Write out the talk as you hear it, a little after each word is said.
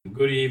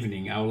Good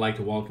evening. I would like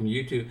to welcome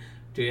you to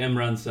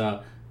Imran's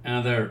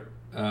another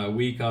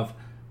week of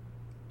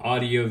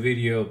audio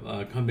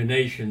video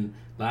combination.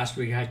 Last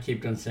week I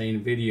kept on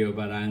saying video,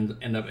 but I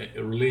end up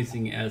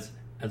releasing as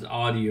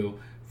audio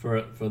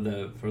for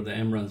the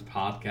Imran's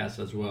podcast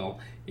as well.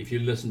 If you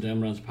listen to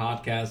Imran's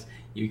podcast,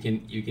 you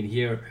can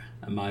hear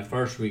my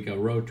first week of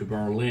Road to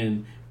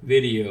Berlin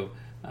video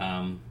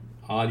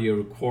audio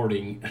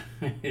recording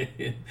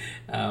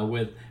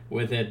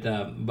with it,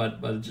 but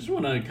I just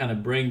want to kind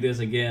of bring this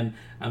again.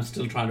 I'm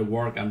still trying to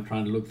work. I'm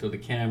trying to look through the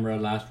camera.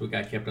 Last week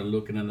I kept on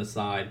looking on the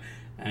side,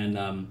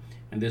 and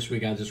this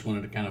week I just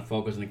wanted to kind of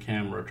focus on the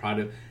camera, try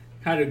to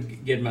kind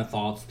of get my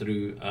thoughts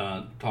through,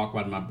 talk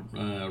about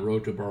my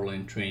Road to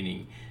Berlin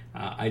training.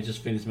 I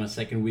just finished my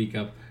second week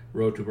of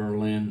Road to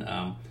Berlin.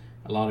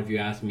 A lot of you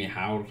asked me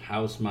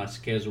how's my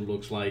schedule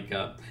looks like.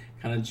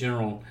 Kind of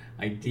general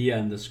idea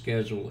in the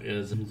schedule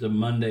is the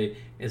Monday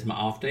is my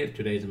off day.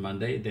 Today is a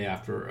Monday, day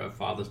after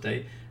Father's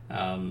Day.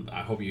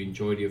 I hope you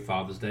enjoyed your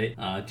Father's Day.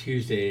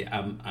 Tuesday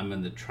I'm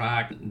in the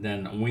track.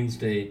 Then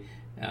Wednesday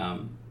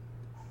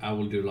I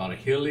will do a lot of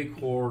hilly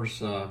course,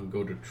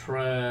 go to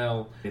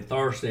trail.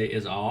 Thursday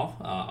is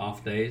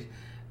off days.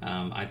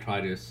 I try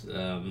to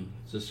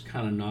just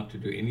kind of not to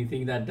do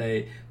anything that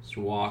day, just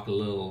walk a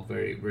little,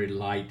 very, very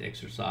light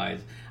exercise.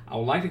 I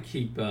would like to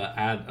keep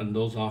on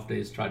those off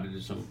days, try to do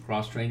some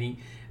cross training.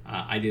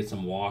 I did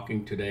some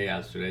walking today,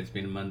 as today's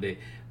been Monday.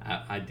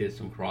 I did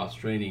some cross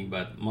training,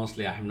 but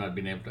mostly I have not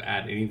been able to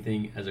add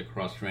anything as a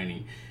cross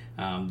training.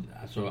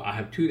 So I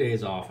have 2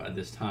 days off at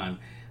this time.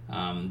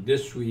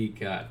 This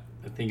week, I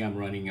think I'm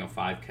running a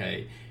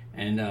 5K.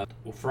 And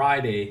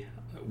Friday,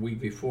 week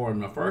before, in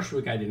the first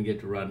week I didn't get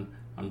to run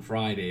on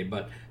Friday,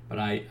 but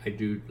I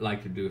do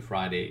like to do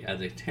Friday as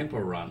a tempo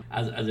run.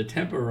 As a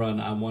tempo run,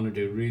 I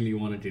really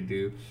wanted to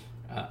do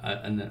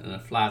in a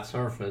flat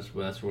surface.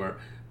 That's where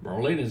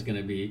Berlin is going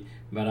to be,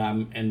 but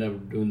I'm end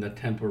up doing the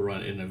tempo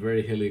run in a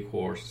very hilly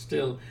course.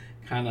 Still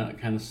kind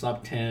of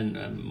sub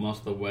 10 most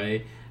of the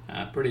way.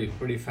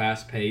 Pretty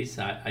fast pace.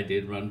 I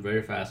did run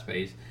very fast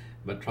pace,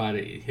 but try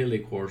to hilly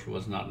course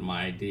was not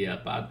my idea.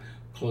 About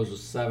close to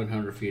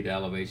 700 feet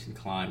elevation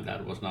climb,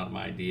 that was not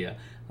my idea.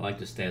 I like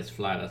to stay as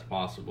flat as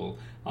possible.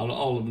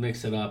 I'll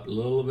mix it up a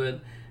little bit.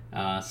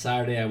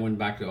 Saturday I went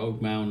back to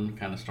Oak Mountain,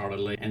 kind of started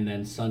late, and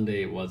then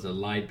Sunday was a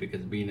light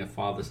because being a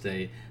Father's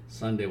Day,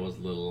 Sunday was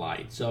a little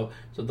light. So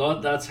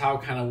that's how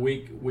kind of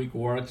week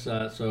works.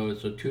 So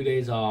 2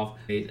 days off,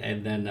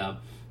 and then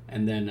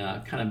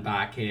kind of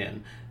back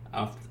in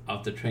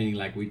of the training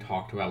like we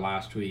talked about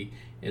last week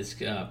is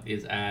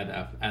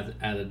at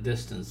a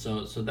distance.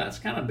 So that's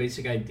kind of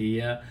basic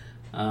idea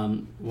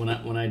when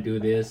I do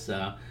this.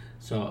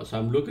 So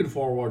I'm looking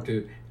forward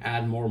to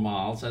add more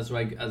miles as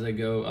I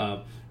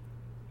go.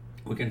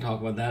 We can talk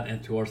about that,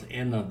 and towards the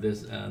end of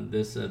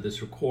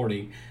this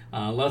recording,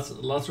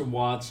 let's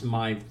watch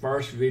my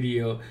first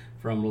video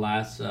from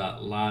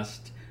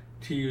last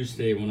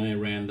Tuesday when I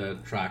ran the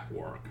track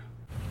work.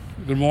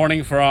 Good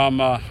morning from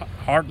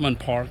Hartman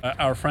Park.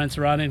 Our friends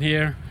running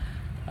here.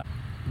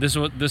 This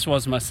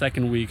was my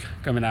second week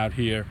coming out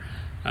here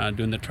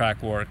doing the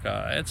track work.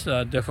 It's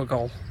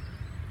difficult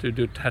to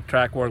do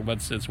track work,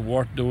 but it's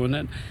worth doing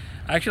it.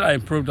 Actually, I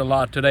improved a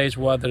lot. Today's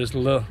weather is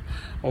a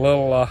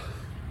little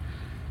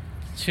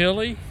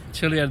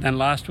chillier than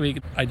last week.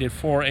 I did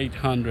 4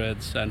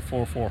 800s and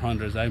 4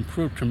 400s. I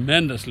improved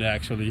tremendously,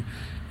 actually.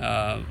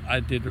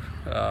 I did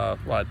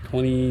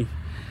 20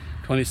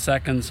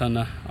 seconds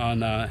on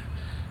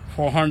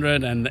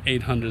 400, and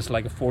 800s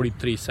like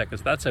 43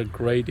 seconds. That's a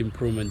great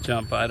improvement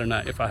jump. I don't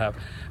know if I have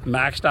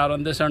maxed out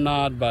on this or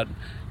not, but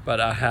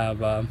I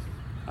have.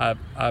 I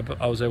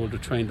was able to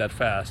train that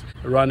fast.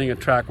 Running a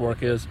track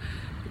work is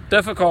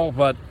difficult,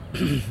 but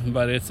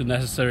but it's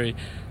necessary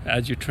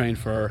as you train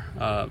for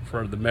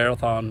the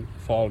marathon,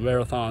 fall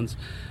marathons.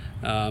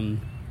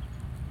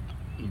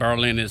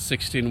 Berlin is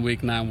 16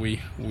 week now.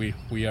 We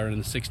are in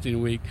the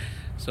 16 week,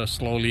 so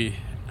slowly.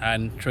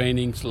 And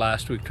trainings,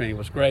 last week training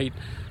was great,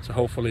 so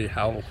hopefully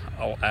I'll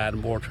add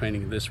more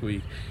training this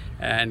week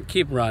and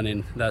keep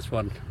running. That's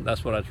what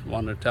I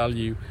want to tell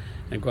you,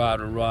 and go out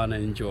and run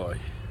and enjoy.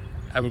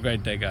 Have a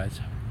great day, guys.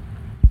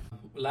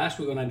 Last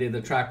week when I did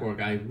the track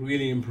work, I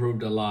really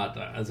improved a lot.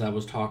 As I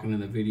was talking in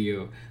the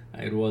video,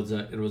 it was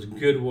a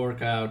good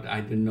workout. I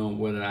didn't know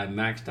whether I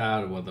maxed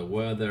out or the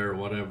weather or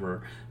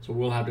whatever, so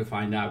we'll have to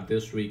find out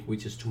this week,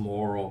 which is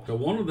tomorrow. So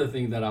one of the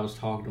things that I was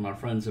talking to my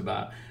friends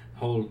about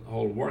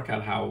whole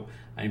workout, how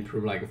I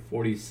improved like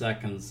 40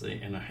 seconds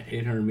in an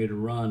 800 meter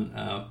run,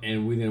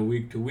 and within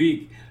week to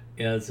week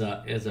is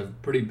a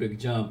pretty big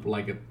jump,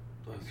 like a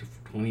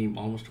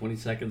almost 20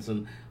 seconds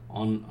on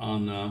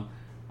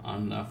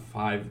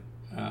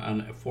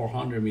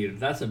 400 meters.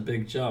 That's a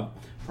big jump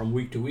from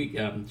week to week.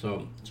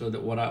 So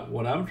that what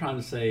I'm trying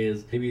to say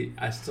is maybe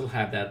I still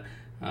have that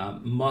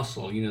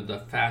muscle,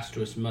 the fast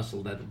twitch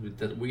muscle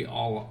that we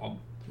all.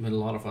 A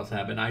lot of us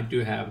have, and I do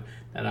have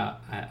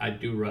that. I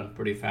do run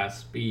pretty fast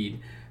speed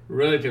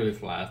relatively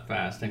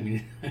fast. I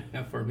mean,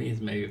 for me, it's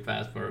maybe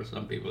fast. For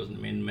some people, it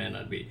may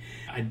not be.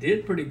 I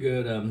did pretty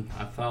good.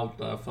 I felt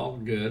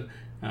good.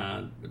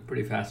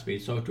 Pretty fast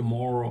speed. So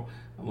tomorrow,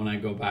 when I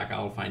go back,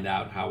 I'll find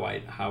out how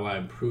I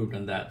improved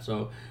on that.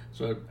 So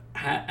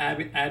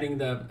adding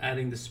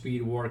the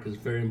speed work is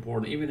very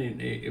important.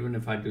 Even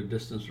if I do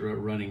distance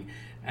running,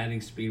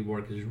 adding speed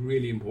work is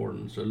really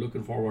important. So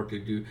looking forward to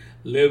do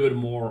a little bit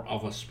more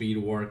of a speed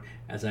work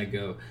as I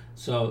go.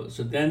 So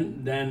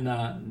then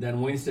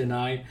Wednesday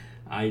night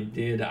I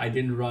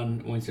didn't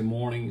run Wednesday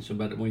morning.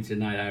 But Wednesday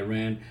night I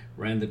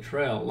ran the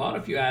trail. A lot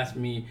of you asked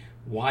me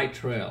why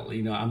trail.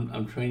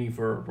 I'm training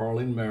for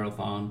Berlin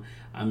Marathon.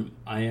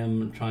 I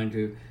am trying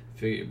to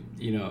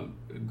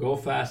go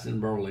fast in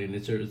Berlin.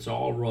 It's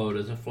all road.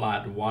 It's a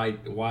flat.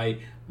 Why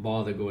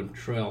bother going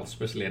trail,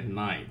 especially at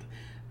night?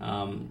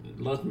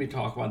 Let me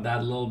talk about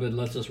that a little bit.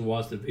 Let's just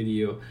watch the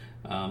video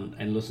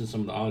and listen to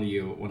some of the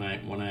audio when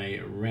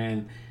I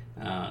ran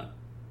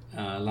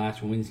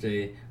last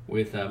Wednesday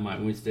with my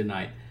Wednesday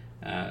night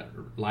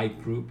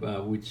light group,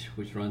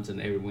 which runs on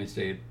every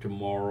Wednesday.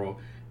 Tomorrow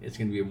it's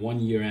going to be a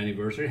 1 year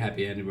anniversary.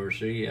 Happy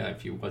anniversary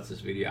if you watch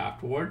this video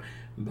afterward.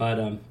 But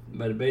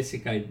the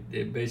basic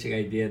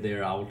idea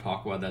there, I will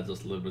talk about that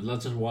just a little bit.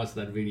 Let's just watch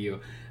that video.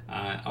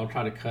 I'll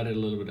try to cut it a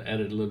little bit,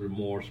 edit a little bit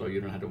more, so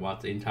you don't have to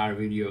watch the entire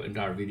video.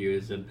 Entire video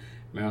is in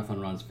Marathon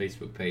Run's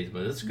Facebook page,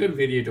 but it's a good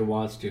video to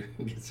watch to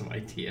get some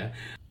idea.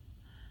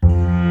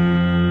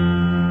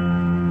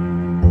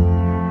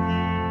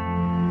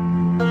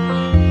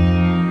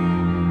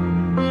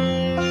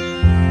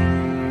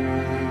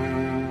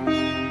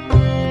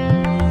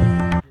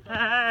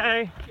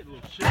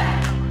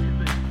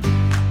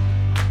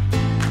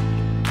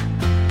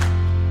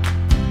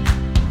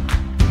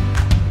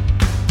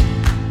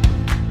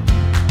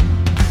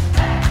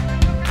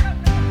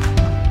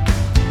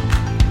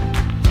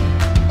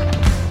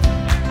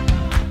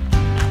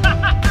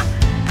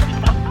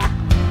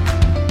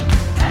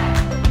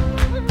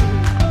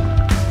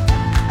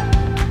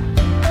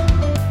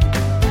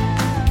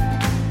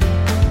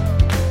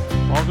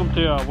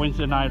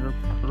 Wednesday night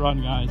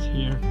run, guys.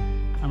 Here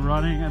I'm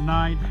running at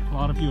night. A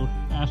lot of you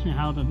ask me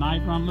how the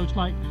night run looks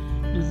like.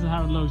 This is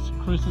how it looks.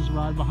 Chris is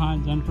right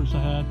behind, Jennifer's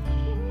ahead.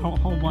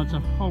 Whole bunch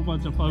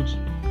of folks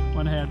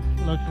went ahead.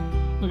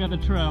 Look at the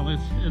trail.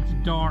 It's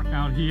dark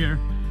out here.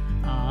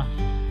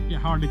 You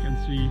hardly can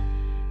see.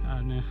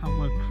 And I'll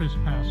let Chris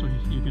pass so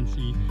you can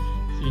see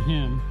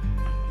him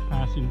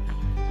passing.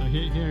 So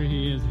here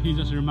he is. He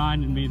just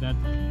reminded me that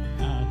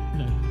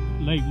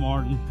the Lake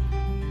Martin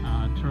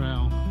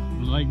trail,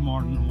 Lake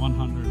Martin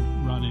 100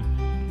 running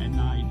at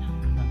night.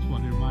 That's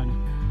what it reminded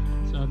me.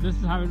 So this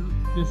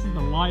is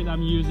the light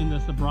I'm using.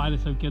 That's the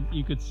brightest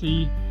you could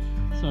see.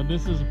 So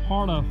this is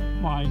part of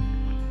my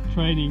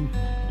training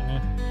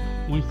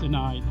Wednesday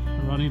night,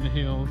 running the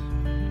hills,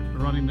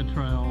 running the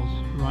trails,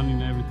 running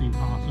everything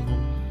possible.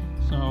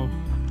 So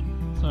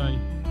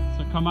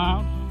come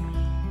out,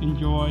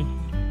 enjoy,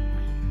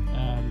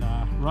 and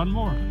run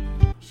more.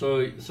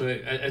 So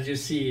as you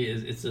see,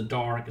 it's a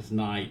dark, it's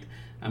night.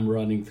 I'm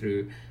running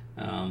through.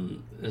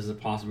 There's a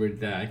possibility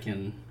that I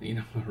can,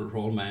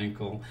 roll my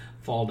ankle,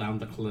 fall down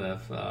the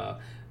cliff,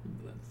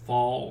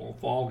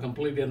 fall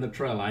completely on the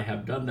trail. I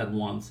have done that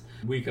once.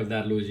 Week of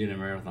that Louisiana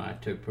Marathon, I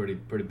took pretty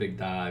big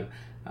dive.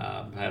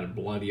 I had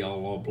blood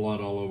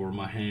all over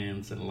my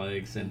hands and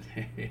legs, and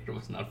it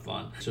was not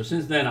fun. So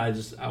since then, I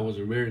was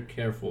very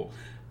careful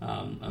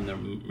on the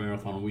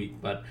marathon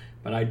week, but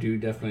I do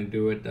definitely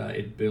do it.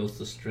 It builds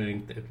the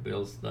strength, it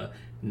builds the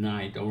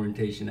night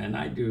orientation, and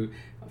I do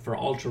for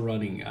ultra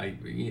running.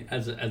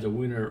 As a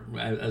winter,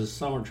 as a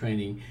summer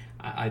training,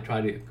 I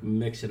try to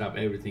mix it up,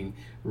 everything,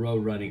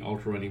 road running,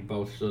 ultra running,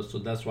 both. So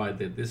that's why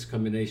this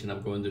combination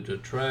of going to the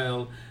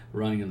trail,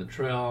 running on the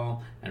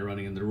trail, and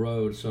running on the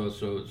road. So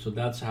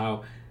that's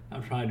how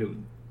I'm trying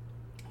to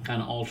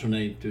kind of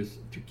alternate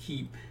to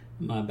keep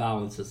my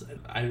balances.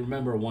 I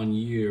remember one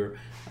year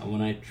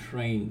when I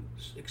trained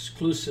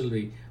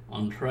exclusively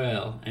on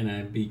trail and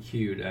I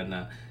BQ'd,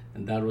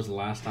 and that was the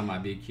last time I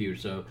BQ'd.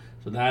 So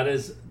that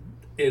is,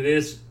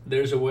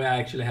 there's a way. I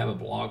actually have a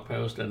blog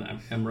post at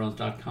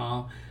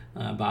mruns.com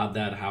about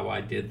that, how I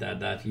did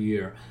that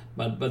year.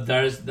 But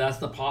that's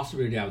the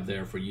possibility out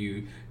there for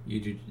you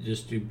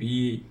to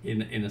be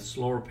in a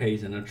slower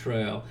pace in a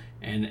trail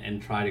and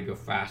try to go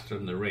faster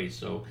in the race.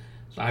 So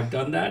I've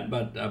done that,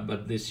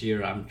 but this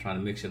year I'm trying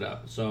to mix it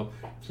up. So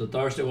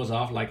Thursday was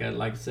off, like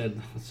I said.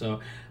 So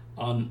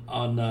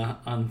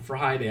on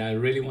Friday I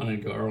really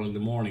wanted to go early in the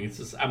morning. It's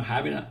just I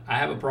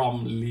have a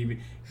problem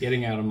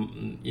getting out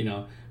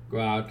of go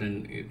out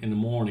and in the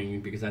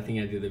morning, because I think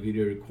I did the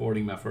video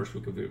recording. My first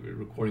week of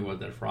recording was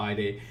that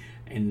Friday,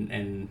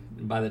 and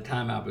by the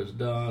time I was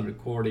done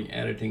recording,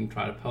 editing,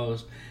 try to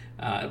post,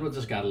 it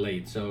just got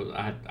late. So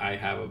I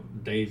have a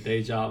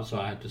day job, so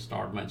I had to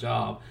start my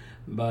job.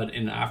 But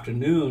in the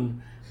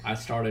afternoon, I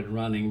started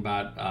running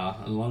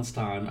about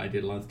lunchtime. I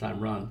did lunchtime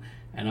run,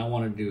 and I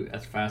want to do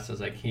as fast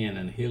as I can.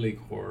 And hilly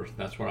course,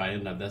 that's where I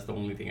end up. That's the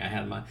only thing I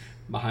had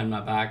behind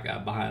my back,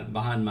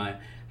 behind my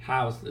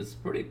house. It's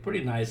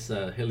pretty nice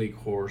hilly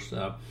course.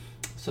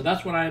 So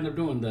that's what I end up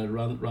doing, the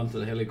run to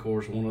the hilly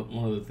course. One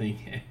of the things,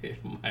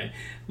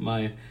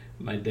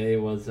 my day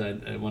was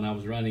when I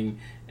was running,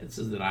 it's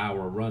just an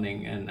hour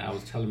running, and I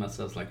was telling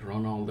myself, like,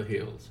 run all the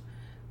hills,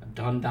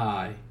 don't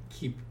die,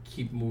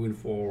 keep moving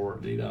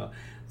forward, you know.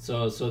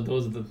 So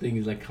those are the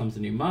things that comes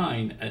in your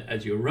mind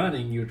as you're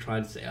running. You're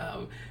trying to say,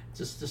 oh,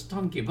 just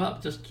don't give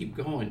up, just keep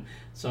going.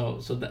 So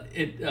that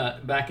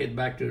it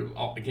back to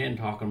again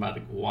talking about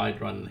the wide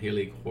run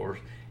hilly course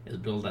is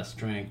build that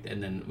strength,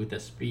 and then with the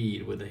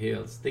speed with the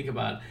hills. Think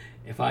about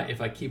if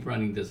I keep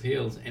running these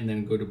hills and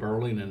then go to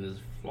Berlin and it's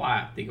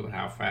flat. Think about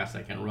how fast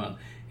I can run.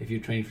 If you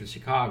train for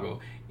Chicago,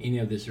 any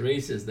of these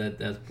races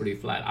that's pretty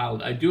flat.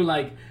 I do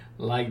like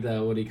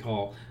the what do you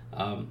call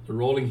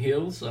rolling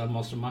hills.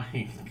 Most of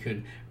mine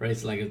could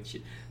race like a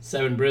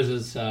Seven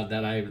Bridges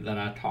that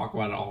I talk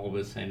about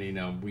always, and you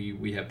know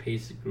we have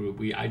Pace Group.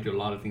 I do a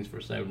lot of things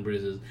for Seven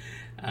Bridges.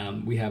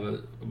 We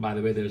have by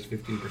the way, there's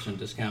 15%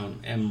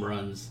 discount M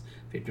runs.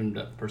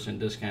 15%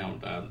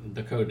 discount.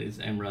 The code is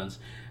M runs.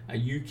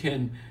 You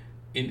can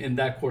in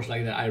that course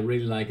like that. I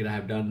really like it. I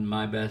have done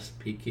my best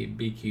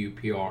BQ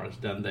PRs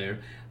done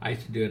there. I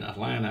used to do in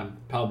Atlanta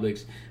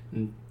Publix.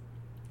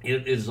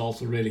 It is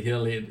also really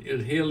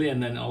hilly,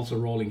 and then also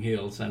rolling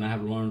hills, and I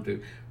have learned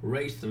to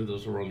race through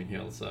those rolling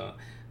hills.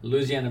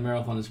 Louisiana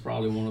Marathon is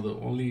probably one of the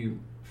only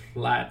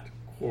flat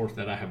course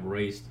that I have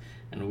raced,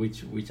 and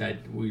which we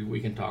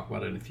can talk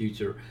about in a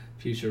future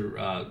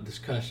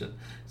discussion.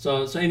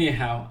 So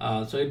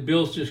anyhow, so it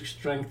builds your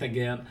strength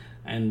again,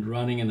 and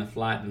running in the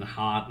flat and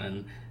hot,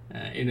 and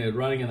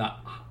running in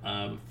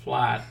the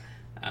flat.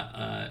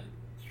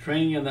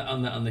 Training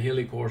on the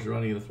hilly course,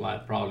 running in the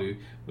flat probably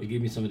will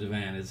give me some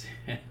advantage.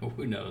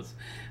 Who knows?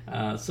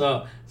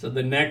 So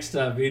the next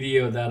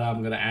video that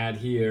I'm going to add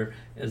here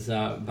is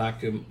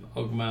back to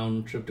Oak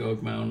Mountain, trip to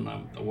Oak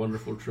Mountain. A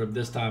wonderful trip.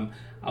 This time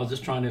I was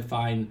just trying to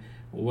find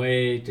a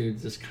way to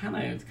just kind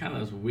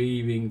of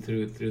weaving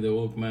through the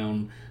Oak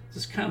Mountain.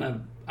 Just kind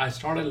of, I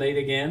started late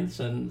again.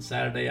 So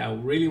Saturday I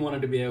really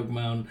wanted to be at Oak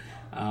Mountain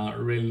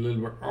really a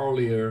little bit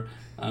earlier.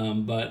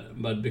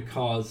 But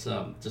because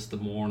just the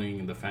morning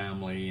and the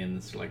family, and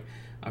it's like,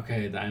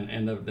 okay, I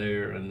end up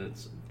there, and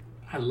it's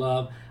I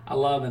love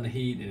in the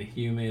heat and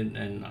humid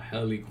and a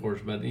hilly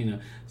course, but you know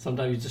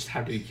sometimes you just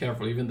have to be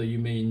careful, even though you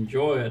may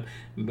enjoy it,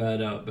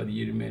 but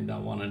you may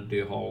not want to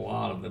do a whole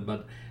lot of it.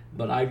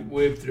 But I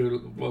waved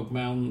through Oak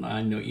Mountain.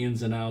 I know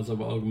ins and outs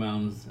of Oak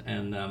Mountains,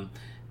 and I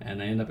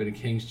end up in a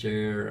King's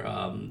Chair.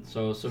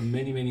 So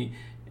many.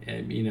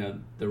 You know,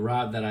 the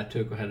route that I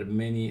took had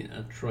many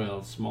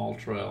trails, small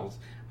trails.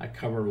 I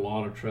covered a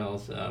lot of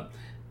trails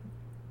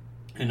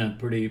and a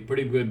pretty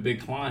good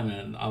big climb.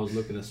 And I was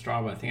looking at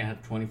Strava. I think I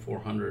had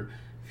 2,400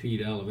 feet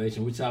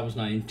elevation, which I was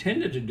not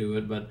intended to do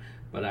it, but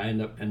I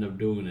end up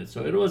doing it.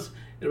 So it was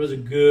a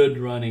good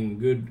running,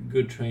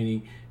 good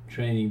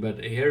training.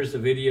 But here's the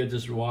video.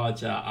 Just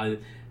watch. I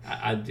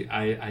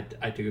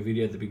took a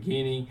video at the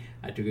beginning.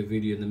 I took a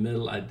video in the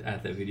middle. I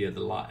had the video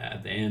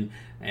at the end,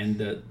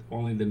 and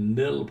only the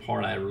middle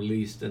part I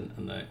released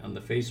on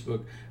the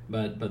Facebook.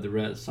 But the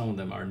rest, some of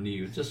them are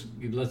new.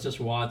 Let's just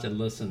watch and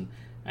listen,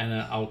 and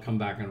I'll come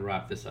back and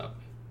wrap this up.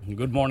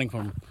 Good morning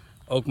from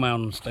Oak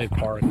Mountain State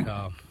Park.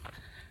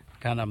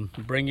 Kind of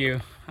bring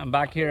you. I'm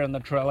back here on the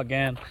trail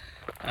again.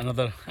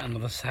 Another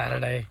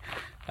Saturday.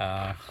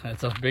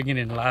 It's a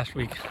beginning last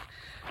week.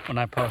 When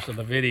I posted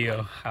the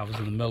video, I was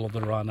in the middle of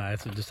the run. I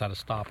just had to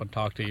stop and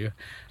talk to you.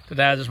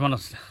 Today, I just want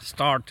to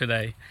start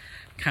today.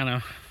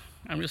 I'm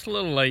just a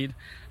little late.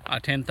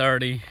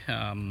 10:30.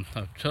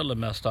 I totally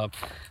messed up.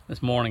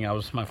 This morning,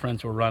 my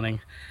friends were running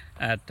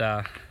at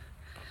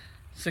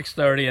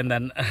 6:30, and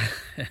then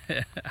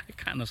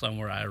kind of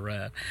somewhere I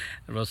read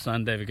it was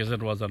Sunday because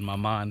it was on my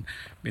mind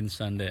being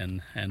Sunday,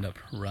 and end up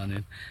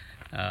running.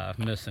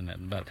 Missing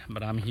it, but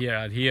I'm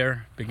out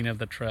here, beginning of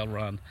the trail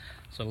run.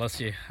 So let's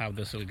see how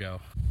this will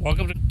go.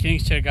 Welcome to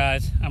King's Chair,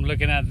 guys. I'm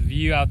looking at the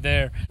view out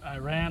there. I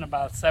ran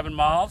about 7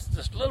 miles,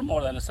 just a little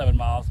more than 7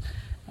 miles,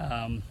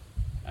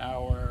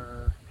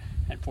 hour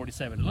and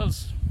 47. A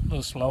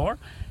little slower.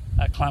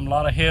 I climbed a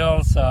lot of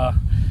hills, a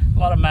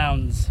lot of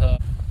mountains.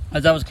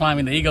 As I was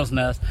climbing the Eagle's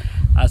Nest,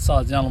 I saw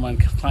a gentleman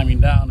climbing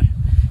down.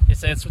 He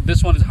said,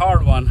 "This one is a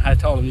hard one." I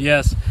told him,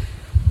 "Yes,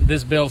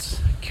 this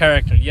builds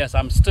character." Yes,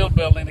 I'm still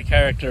building the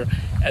character.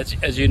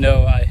 As you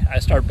know, I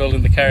start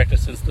building the character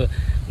since the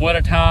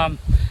winter time.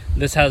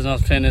 This has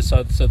not finished,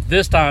 so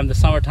this time, the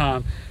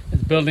summertime,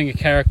 is building a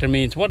character.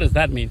 Means, what does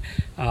that mean?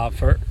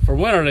 For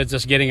winter, it's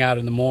just getting out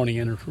in the morning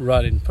and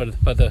running.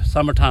 But the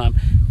summertime,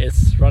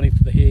 it's running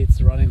through the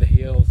heats, running the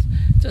hills,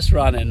 just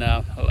running,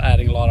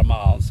 adding a lot of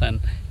miles and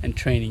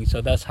training.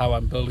 So that's how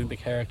I'm building the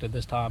character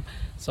this time.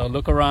 So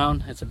look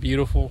around. It's a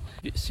beautiful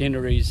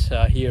sceneries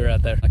here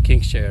at the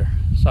King's Chair.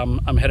 So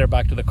I'm headed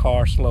back to the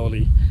car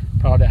slowly.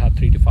 Probably have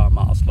 3 to 5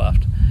 miles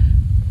left.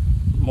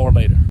 More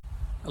later.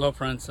 Hello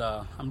friends,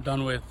 I'm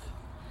done with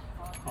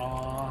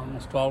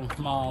almost 12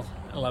 miles,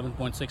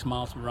 11.6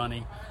 miles of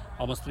running,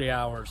 almost 3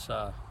 hours.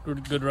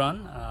 Good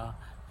run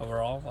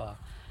overall.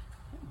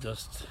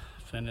 Just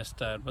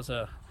finished. It was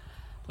a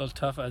little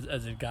tough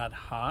as it got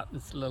hot.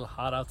 It's a little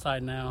hot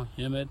outside now,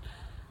 humid.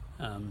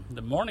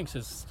 The mornings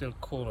is still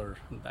cooler.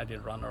 I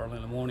did run early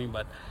in the morning,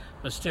 but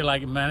still I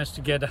managed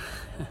to get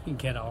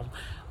get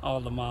all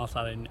the miles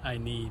that I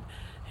need.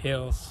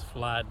 Hills,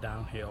 flat,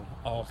 downhill,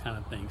 all kind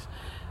of things.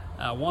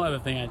 One other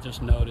thing I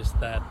just noticed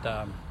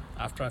that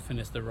after I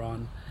finished the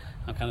run,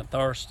 I'm kind of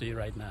thirsty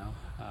right now.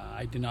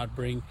 I did not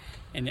bring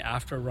any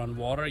after run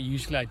water.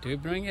 Usually I do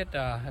bring it.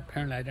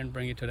 Apparently I didn't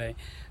bring it today.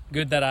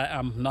 Good that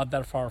I'm not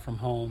that far from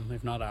home.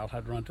 If not, I'll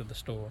have to run to the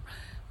store,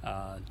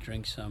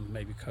 drink some,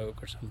 maybe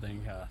Coke or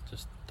something.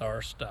 Just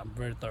thirst. I'm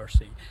very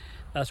thirsty.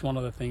 That's one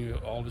of the things you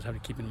always have to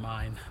keep in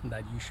mind,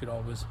 that you should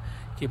always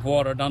keep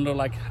water. Don't do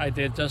like I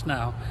did just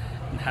now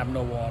and have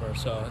no water.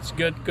 So it's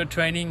good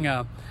training.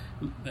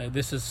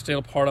 This is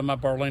still part of my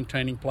Berlin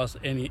training, plus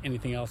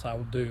anything else I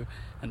will do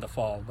in the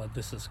fall. But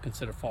this is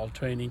considered fall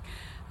training.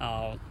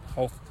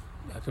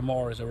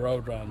 Tomorrow is a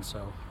road run,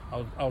 so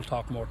I'll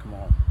talk more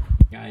tomorrow.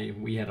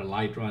 We had a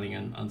light running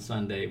on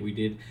Sunday. We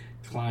did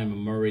climb a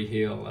Murray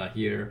Hill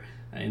here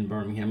in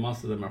Birmingham.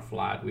 Most of them are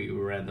flat. We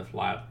ran the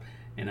flat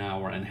an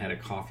hour and had a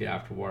coffee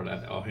afterward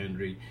at O.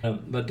 Henry.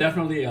 But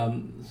definitely,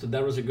 so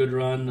that was a good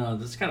run.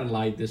 This is kind of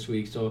light this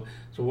week. So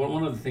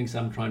one of the things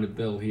I'm trying to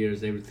build here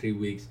is every 3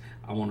 weeks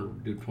I want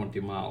to do 20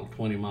 miles.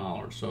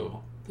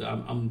 So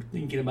I'm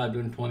thinking about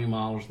doing 20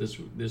 miles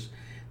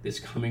this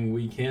coming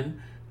weekend.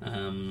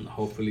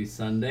 Hopefully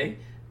Sunday.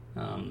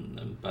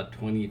 But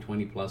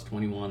 20 plus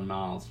 21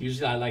 miles.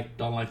 Usually I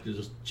don't like to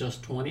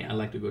just 20. I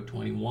like to go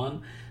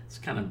 21. Let's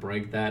kind of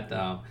break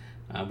that.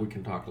 We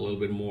can talk a little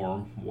bit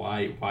more.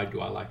 Why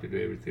do I like to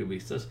do every 3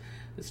 weeks?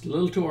 It's a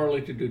little too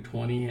early to do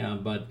 20,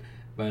 but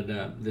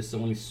this is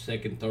only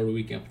third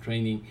week of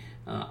training.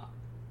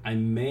 I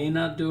may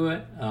not do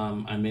it.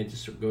 I may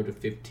just go to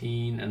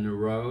 15 on the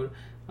road,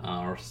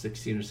 or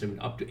 16 or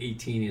 17. Up to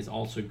 18 is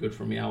also good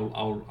for me.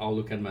 I'll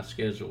look at my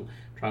schedule,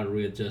 try to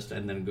readjust,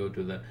 and then go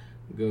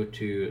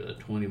to a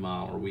 20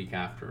 mile or week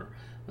after.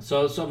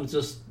 So I'm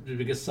just,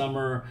 because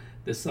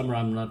this summer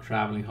I'm not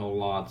traveling a whole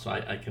lot, so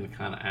I can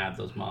kind of add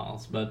those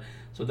miles. But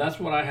so that's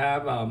what I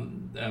have.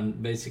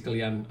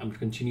 Basically I'm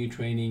continue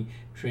training.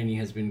 Training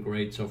has been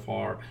great so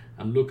far.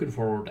 I'm looking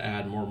forward to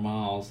add more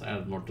miles,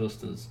 add more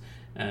distance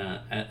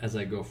as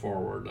I go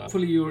forward.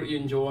 Hopefully you're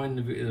enjoying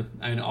the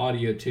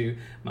audio too,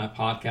 my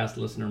podcast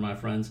listener, my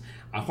friends.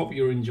 I hope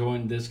you're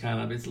enjoying this kind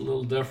of, it's a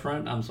little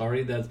different. I'm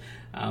sorry that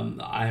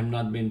I have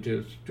not been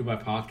to my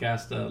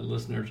podcast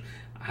listeners.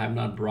 I have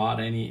not brought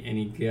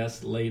any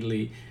guests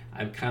lately.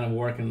 I'm kind of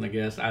working the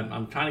guests.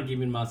 I'm trying to give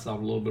myself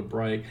a little bit of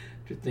break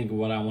to think of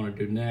what I want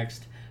to do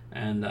next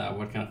and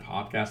what kind of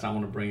podcast I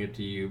want to bring it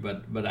to you.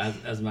 But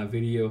as my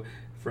video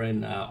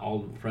friend, all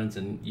the friends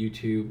in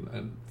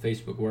YouTube,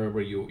 Facebook,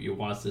 wherever you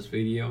watch this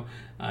video,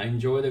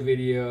 enjoy the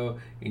video,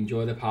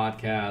 enjoy the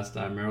podcast.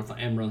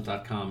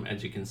 MarathonMruns.com,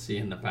 as you can see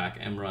in the back,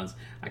 MRuns.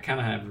 I kind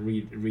of have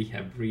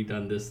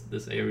redone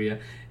this area.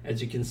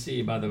 As you can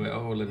see, by the way,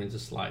 let me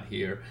just slide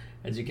here.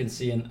 As you can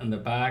see in the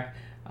back,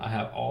 I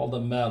have all the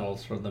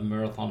medals for the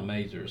marathon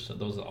majors. So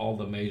those are all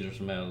the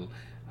majors medals.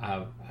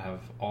 I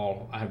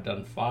have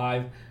done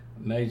 5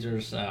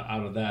 majors.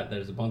 Out of that,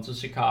 there's a bunch of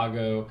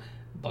Chicago,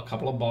 a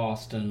couple of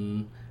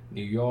Boston,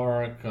 New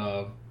York,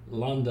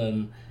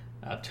 London,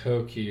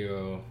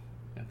 Tokyo.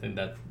 I think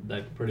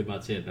that pretty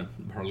much it.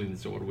 Berlin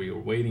is what we were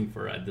waiting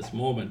for at this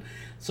moment.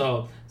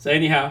 So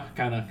anyhow,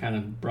 kind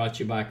of brought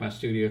you back my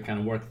studio. Kind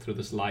of worked through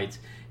the slides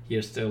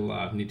here.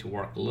 Still need to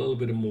work a little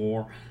bit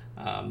more.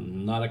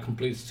 Not a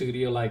complete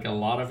studio like a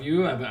lot of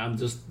you. I'm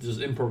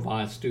just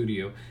improvised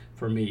studio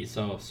for me.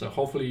 So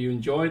hopefully you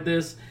enjoyed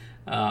this.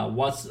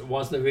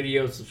 Watch the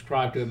video,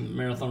 subscribe to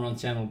Marathon Run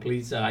channel,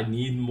 please. I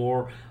need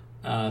more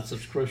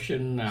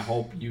subscription. I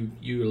hope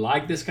you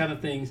like this kind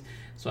of things,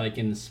 so I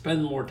can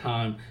spend more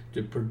time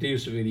to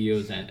produce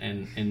videos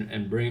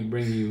and bring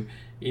you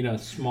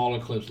smaller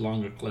clips,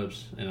 longer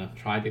clips.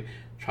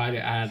 Try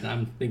to add.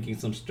 I'm thinking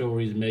some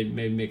stories,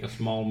 maybe make a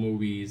small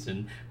movies,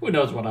 and who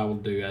knows what I will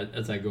do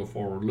as I go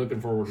forward.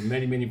 Looking forward to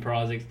many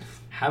projects.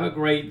 Have a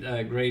great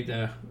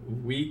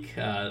week.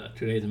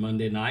 Today's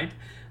Monday night.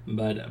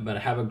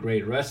 But have a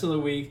great rest of the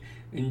week.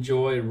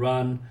 Enjoy,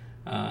 run.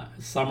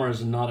 Summer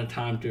is not a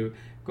time to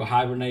go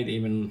hibernate.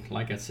 Even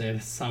like I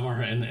said,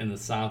 summer in the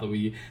south,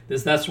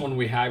 that's when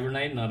we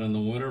hibernate, not in the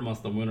winter. Most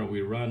of the winter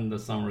we run. The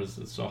summer is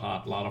so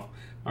hot. A lot of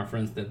our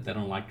friends that they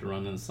don't like to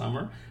run in the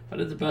summer,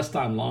 but it's the best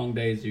time. Long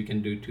days, you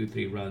can do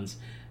 2-3 runs.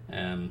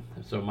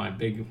 So my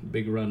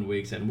big run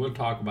weeks, and we'll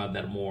talk about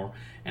that more.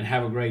 And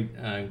have a great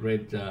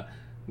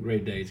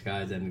days,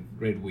 guys, and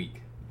great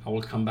week. I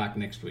will come back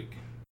next week.